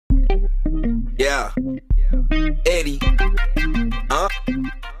Yeah, Eddie, huh?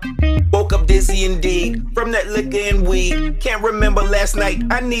 Woke up dizzy indeed from that liquor and weed. Can't remember last night,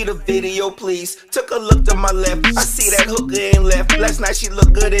 I need a video please. Took a look to my left, I see that hooker ain't left. Last night she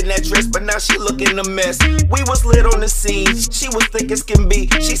looked good in that dress, but now she looking a mess. We was lit on the scene, she was thick as can be.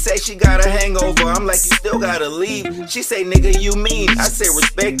 She say she got a hangover, I'm like you still gotta leave. She say nigga you mean, I say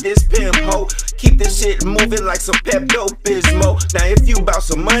respect this pimp ho. Keep this shit moving like some Pepto-Bismol. Now if you bout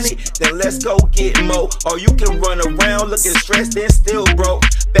some money, then let's go get mo. Or you can run around looking stressed and still broke.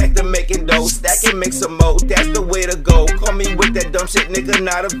 Back to making dough, stack and make some more, that's the way to go. Call me with that dumb shit, nigga,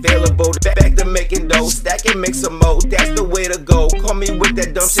 not available. Back to making dough, stack and make some more, that's the way to go. Call me with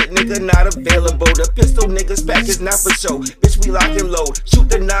that dumb shit, nigga, not available. The pistol niggas pack is not for show, bitch, we lock and load.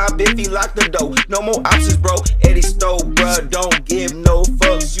 Shoot the knob if he lock the door, no more options, bro. Eddie Sto, bruh, don't give no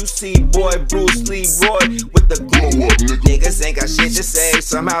fucks. You see, boy, Bruce Lee, Roy, with the glow up, niggas ain't got shit to say,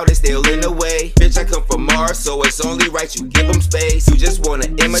 somehow they still in the way. Bitch, I come from Mars, so it's only right you give them space. You just wanna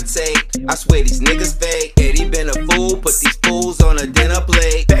imitate, I swear these niggas fake. Eddie been a fool, put these fools on a dinner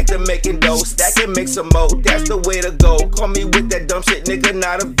plate. Back to making dough, stack and make some more, that's the way to go. Call me with that dumb shit, nigga,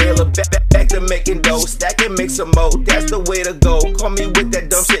 not available. Back to making dough, stack and make some more, that's the way to go. Call me with that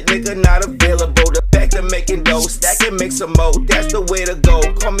dumb shit, nigga, not available. Back to making dough, stack and make some more, that's the way to go.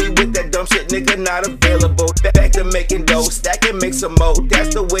 Call me with that dumb shit, nigga, not available. Back to making dough, stack and make some more,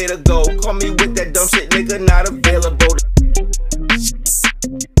 that's the way to go. Call me with that dumb shit, nigga, not available.